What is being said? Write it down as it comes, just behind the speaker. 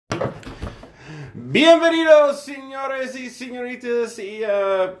Bienvenidos, señores y señoritas, y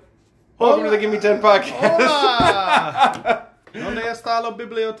welcome to the Gimme 10 podcast. Hola! ¿Dónde está la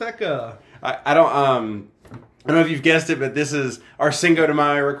biblioteca? I don't know if you've guessed it, but this is our Cinco de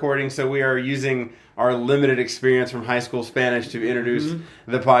Mayo recording, so we are using our limited experience from high school Spanish to introduce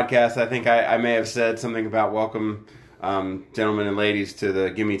the podcast. I think I may have said something about welcome, gentlemen and ladies, to the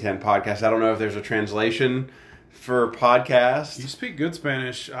Gimme 10 podcast. I don't know if there's a translation for podcast. You speak good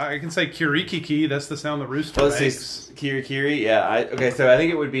Spanish. I can say kirikiki. That's the sound the rooster Let's makes. see, kiri. Yeah. Okay, so I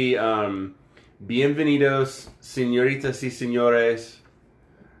think it would be bienvenidos, señoritas y señores.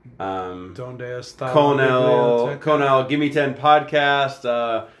 Donde está Con la biblioteca? el Gimme 10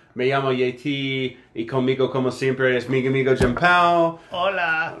 podcast. Me llamo Yeti y conmigo, como siempre, es mi amigo Jim Powell.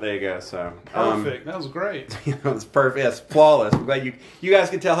 Hola. There you go. So Perfect. That was great. It's perfect. Yes, flawless. I'm glad you guys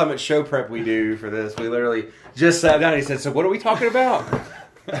can tell how much show prep we do for this. We literally just sat down and he said, "So what are we talking about?"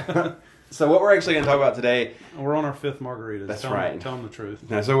 So what we're actually going to talk about today. We're on our fifth margarita. That's tell right. Tell them the truth.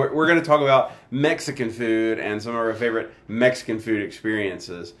 No, so we're going to talk about Mexican food and some of our favorite Mexican food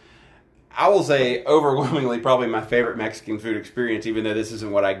experiences. I will say overwhelmingly probably my favorite Mexican food experience, even though this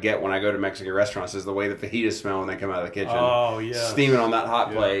isn't what I get when I go to Mexican restaurants, is the way the fajitas smell when they come out of the kitchen. Oh, yeah. Steaming on that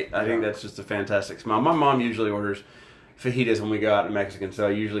hot plate. I think that's just a fantastic smell. My mom usually orders fajitas when we go out to Mexican, so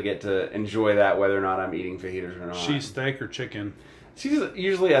I usually get to enjoy that whether or not I'm eating fajitas or not. She's steak or chicken? She's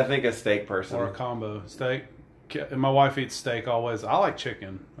usually, I think, a steak person. Or a combo. Steak. And my wife eats steak always. I like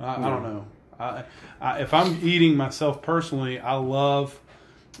chicken. I don't know. If I'm eating myself personally, I love...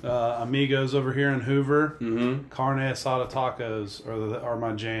 Amigos over here in Hoover, carne asada tacos are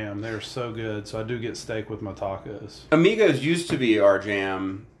my jam. They're so good. So I do get steak with my tacos. Amigos used to be our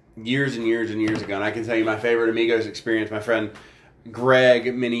jam years and years and years ago. And I can tell you my favorite Amigos experience. My friend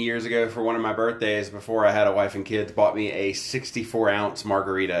Greg, many years ago for one of my birthdays, before I had a wife and kids, bought me a 64-ounce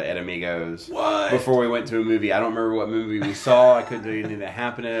margarita at Amigos. What? Before we went to a movie. I don't remember what movie we saw. I couldn't do anything that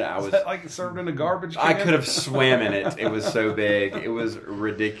happened in it. Is that like served in a garbage can? I could have swam in it. It was so big. It was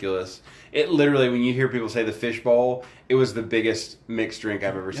ridiculous. It literally, when you hear people say the fish bowl, it was the biggest mixed drink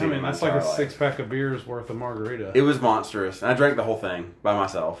I've ever seen in my that's like entire a life. 6-pack of beers worth of margarita. It was monstrous. And I drank the whole thing by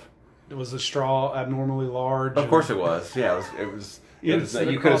myself. Was the straw abnormally large? Of course it was. Yeah, it was. You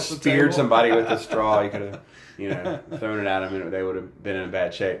You could have speared somebody with a straw. You could have, thrown it at them, and they would have been in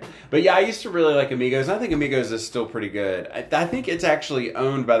bad shape. But yeah, I used to really like Amigos. I think Amigos is still pretty good. I think it's actually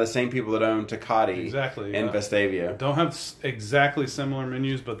owned by the same people that own Tecate in Vestavia. Don't have exactly similar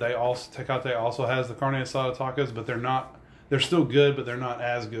menus, but Tecate also has the carne asada tacos, but they're not. They're still good, but they're not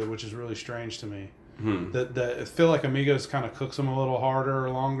as good, which is really strange to me. I feel like Amigos kind of cooks them a little harder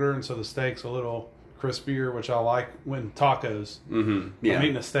or longer, and so the steak's a little crispier, which I like when tacos. I'm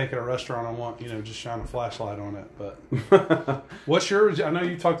eating a steak at a restaurant, I want, just shine a flashlight on it. But what's yours? I know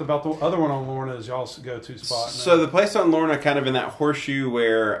you talked about the other one on Lorna's y'all's go-to spot. So the place on Lorna, kind of in that horseshoe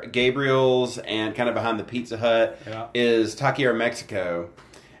where Gabriel's and kind of behind the Pizza Hut is Taqueria Mexico.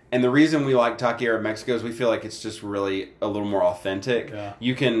 And the reason we like Taqueria Mexico is we feel like it's just really a little more authentic. Yeah.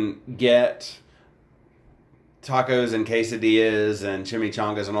 You can get tacos and quesadillas and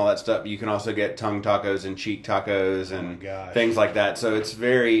chimichangas and all that stuff. You can also get tongue tacos and cheek tacos and things like that. So it's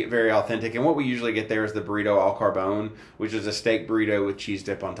very, very authentic. And what we usually get there is the burrito al carbone, which is a steak burrito with cheese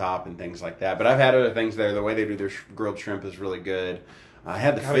dip on top and things like that. But I've had other things there. The way they do their grilled shrimp is really good. I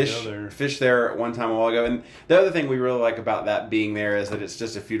had the fish there one time a while ago. And the other thing we really like about that being there is that it's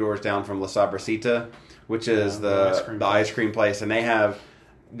just a few doors down from La Sabrosita, which is the ice cream place. And they have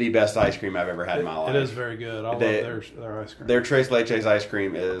the best ice cream I've ever had in my life. It is very good. I love their ice cream. Their Tres Leches ice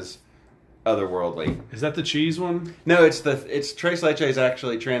cream is otherworldly. Is that the cheese one? No, it's Tres Leches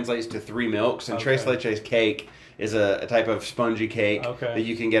actually translates to 3 milks, and Tres Leches cake is a type of spongy cake that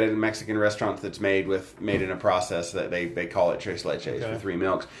you can get in Mexican restaurants that's made in a process that they call it Tres Leches for 3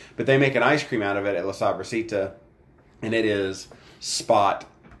 milks. But they make an ice cream out of it at La Sabrosita, and it is spot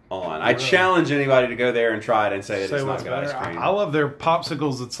on. I challenge anybody to go there and try it and say that it's not good ice cream. I love their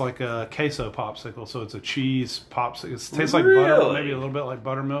popsicles. It's like a queso popsicle, so it's a cheese popsicle. It tastes like butter, maybe a little bit like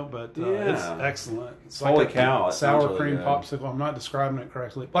buttermilk, but it's excellent. It's Holy like cow! A sour cream popsicle. I'm not describing it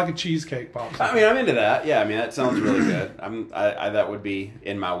correctly. Like a cheesecake popsicle. I mean, I'm into that. Yeah, I mean, that sounds really good. That would be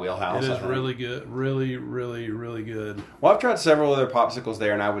in my wheelhouse. It is really good. Really, really, really good. Well, I've tried several other popsicles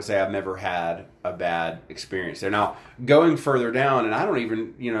there, and I would say I've never had a bad experience there. Now, going further down, and I don't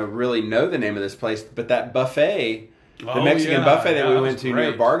even, really know the name of this place, but that buffet, the Mexican buffet that we went to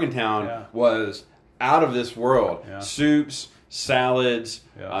near Bargaintown was out of this world. Yeah. Soups, salads,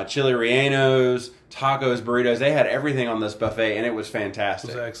 chili rellenos, tacos, burritos. They had everything on this buffet, and it was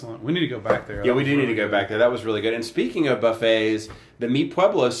fantastic. It was excellent. We need to go back there. Yeah, we do need to go back there. That was really good. And speaking of buffets, the Mi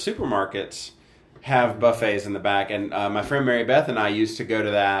Pueblo supermarkets have buffets in the back. And my friend Mary Beth and I used to go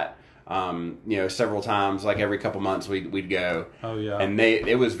to that. Several times, like every couple months, we'd go. Oh yeah, and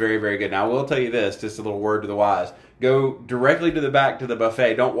it was very, very good. Now I will tell you this, just a little word to the wise: go directly to the back to the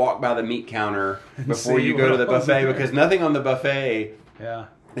buffet. Don't walk by the meat counter before you go to the buffet, because nothing on the buffet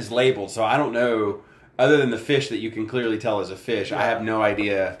is labeled. So I don't know, other than the fish that you can clearly tell is a fish. I have no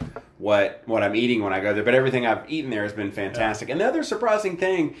idea what I'm eating when I go there, but everything I've eaten there has been fantastic. And the other surprising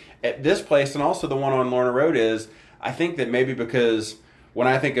thing at this place, and also the one on Lorna Road, is I think that maybe because when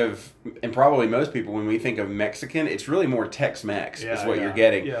I think of, and probably most people, when we think of Mexican, it's really more Tex-Mex is what you're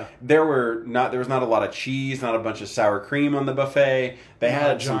getting. Yeah. There was not a lot of cheese, not a bunch of sour cream on the buffet. They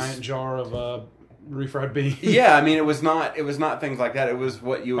had a giant jar of refried beans. Yeah, I mean, it was not things like that. It was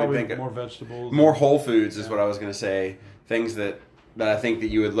what you would think of. More vegetables. More whole foods is what I was going to say. Things that I think that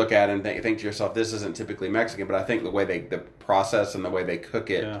you would look at and think to yourself, this isn't typically Mexican, but I think the way the process and the way they cook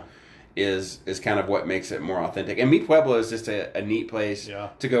it is kind of what makes it more authentic. And Mi Pueblo is just a neat place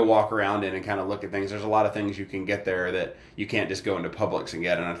to go walk around in and kind of look at things. There's a lot of things you can get there that you can't just go into Publix and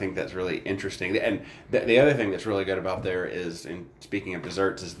get, and I think that's really interesting. And the other thing that's really good about there is, and speaking of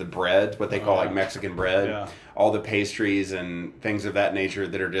desserts, is the bread, what they call like Mexican bread. Yeah. All the pastries and things of that nature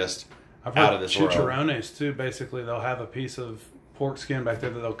that are just out of this world. Chicharrones too. Basically, they'll have a piece of pork skin back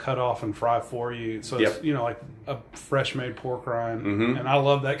there that they'll cut off and fry for you. So it's, like a fresh made pork rind. Mm-hmm. And I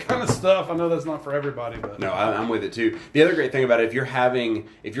love that kind of stuff. I know that's not for everybody, but no, I'm with it too. The other great thing about it, if you're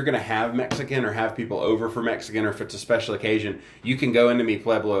going to have Mexican or have people over for Mexican, or if it's a special occasion, you can go into Mi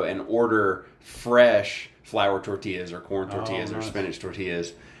Pueblo and order fresh flour tortillas or corn tortillas or spinach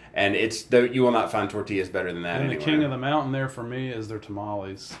tortillas. And you will not find tortillas better than that. And the king of the mountain there for me is their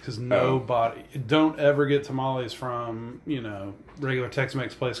tamales, because don't ever get tamales from regular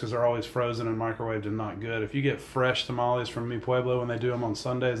Tex-Mex place, because they're always frozen and microwaved and not good. If you get fresh tamales from Mi Pueblo when they do them on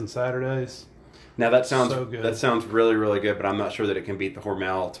Sundays and Saturdays, now that sounds so good. That sounds really, really good, but I'm not sure that it can beat the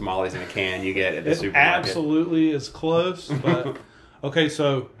Hormel tamales in a can you get at the supermarket. Absolutely is close, but okay.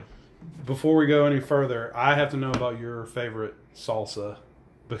 So before we go any further, I have to know about your favorite salsa.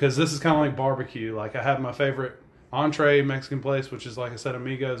 Because this is kind of like barbecue. Like, I have my favorite entree Mexican place, which is, like I said,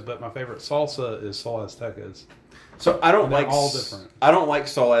 Amigos, but my favorite salsa is Sol Aztecas. So I don't like all different. I don't like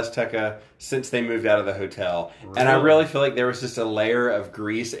Sol Azteca since they moved out of the hotel. Really? And I really feel like there was just a layer of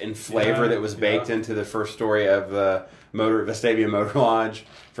grease and flavor that was baked into the first story of the Vestavia Motor Lodge.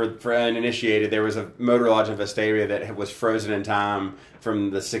 For uninitiated, there was a motor lodge in Vestavia that was frozen in time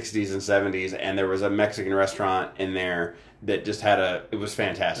from the 60s and 70s, and there was a Mexican restaurant in there that just it was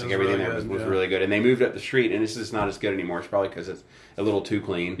fantastic. Everything there was really good. And they moved up the street, and it's just not as good anymore. It's probably because it's a little too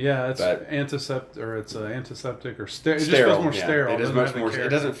clean. Yeah, it's antiseptic or sterile. It just feels more sterile. It is much more. It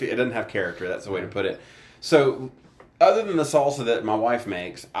doesn't have character. That's the way to put it. So, other than the salsa that my wife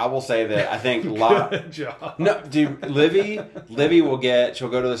makes, I will say that I think good job. No, dude, Livy she'll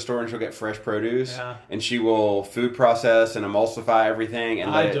go to the store and she'll get fresh produce, and she will food process and emulsify everything. And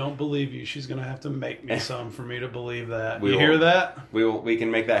I don't believe you. She's going to have to make me some for me to believe that. You hear that? We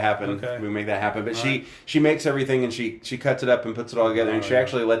can make that happen. Okay. We make that happen. But she makes everything, and she cuts it up and puts it all together, and she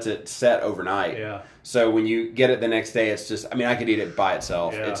actually lets it set overnight. Yeah. So when you get it the next day, it's just, I could eat it by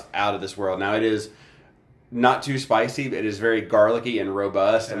itself. Yeah. It's out of this world. Now it is not too spicy, but it is very garlicky and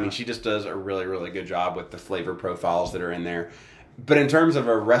robust. Yeah. She just does a really, really good job with the flavor profiles that are in there. But in terms of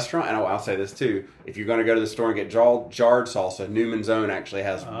a restaurant, and I'll say this too, if you're going to go to the store and get jarred salsa, Newman's Own actually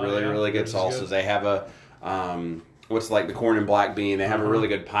has really good salsas. Good. They have what's like the corn and black bean. They have a really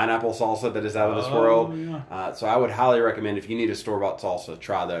good pineapple salsa that is out of this world. Yeah. So I would highly recommend, if you need a store-bought salsa,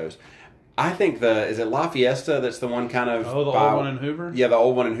 try those. I think is it La Fiesta that's the one kind of... Oh, the old one in Hoover? Yeah, the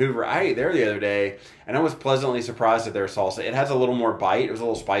old one in Hoover. I ate there the other day, and I was pleasantly surprised at their salsa. It has a little more bite. It was a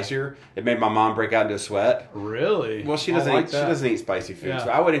little spicier. It made my mom break out into a sweat. Really? Well, she doesn't eat spicy food, so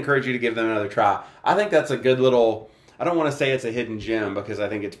I would encourage you to give them another try. I think that's a good little... I don't want to say it's a hidden gem, because I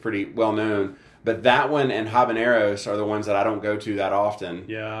think it's pretty well known. But that one and habaneros are the ones that I don't go to that often.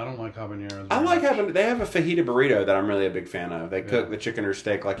 Yeah, I don't like habaneros. They have a fajita burrito that I'm really a big fan of. They cook the chicken or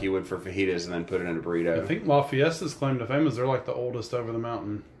steak like you would for fajitas and then put it in a burrito. I think La Fiesta's claim to fame is they're like the oldest over the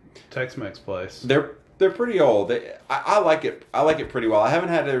mountain Tex-Mex place. They're pretty old. I like it. I like it pretty well. I haven't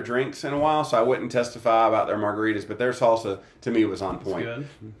had their drinks in a while, so I wouldn't testify about their margaritas. But their salsa to me was on point. That's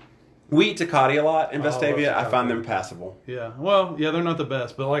good. We eat Tecate a lot in Vestavia. I find them passable. Yeah. Well, yeah, they're not the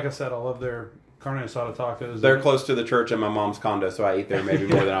best, but like I said, I love their carne asada tacos. They're close to the church and my mom's condo, so I eat there maybe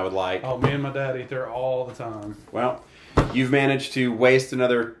more than I would like. Oh, me and my dad eat there all the time. Well, you've managed to waste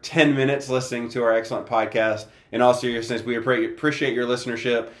another 10 minutes listening to our excellent podcast. In all seriousness, we appreciate your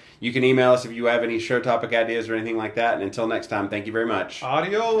listenership. You can email us if you have any show topic ideas or anything like that. And until next time, thank you very much.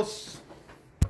 Adios.